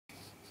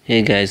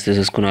Hey guys, this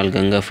is Kunal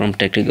Ganga from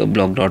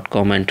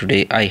technicalblog.com, and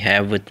today I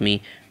have with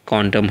me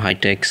Quantum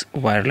High-Tech's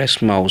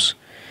wireless mouse.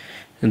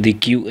 The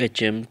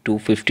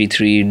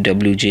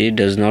QHM253WJ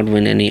does not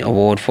win any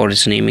award for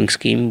its naming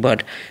scheme,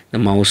 but the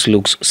mouse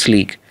looks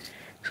sleek.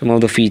 Some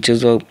of the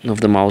features of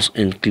the mouse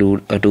include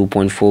a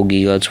 2.4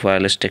 GHz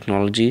wireless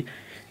technology,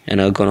 an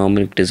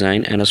ergonomic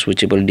design, and a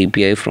switchable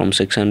DPI from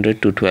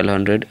 600 to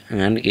 1200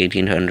 and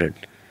 1800.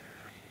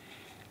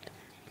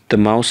 The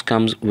mouse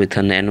comes with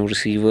a nano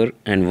receiver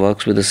and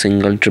works with a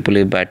single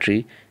AAA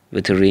battery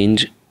with a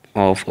range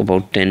of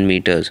about 10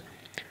 meters.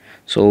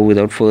 So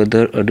without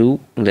further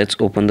ado, let's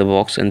open the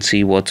box and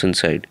see what's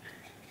inside.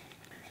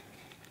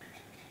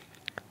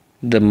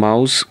 The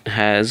mouse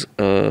has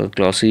a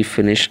glossy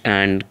finish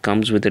and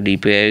comes with a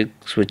DPI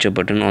switcher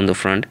button on the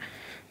front.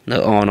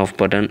 The on off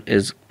button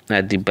is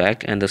at the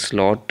back and the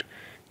slot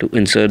to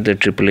insert the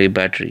AAA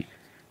battery.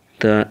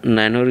 The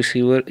nano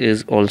receiver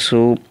is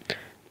also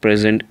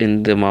present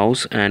in the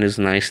mouse and is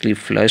nicely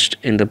flushed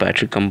in the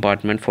battery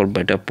compartment for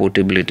better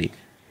portability.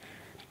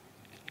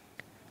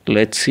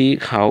 Let's see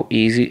how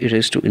easy it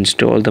is to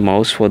install the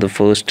mouse for the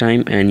first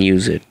time and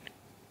use it.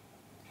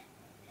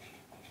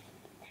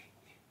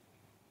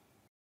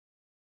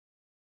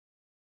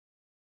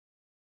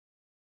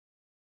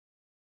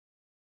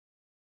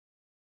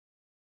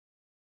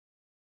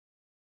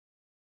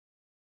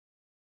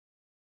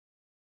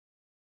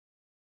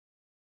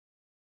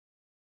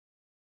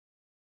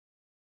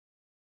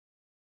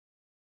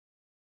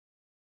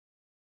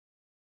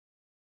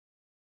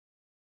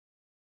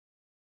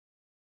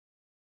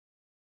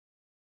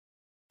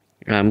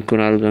 I'm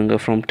Kunal Ganga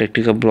from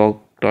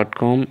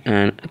technicalblog.com,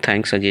 and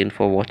thanks again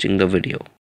for watching the video.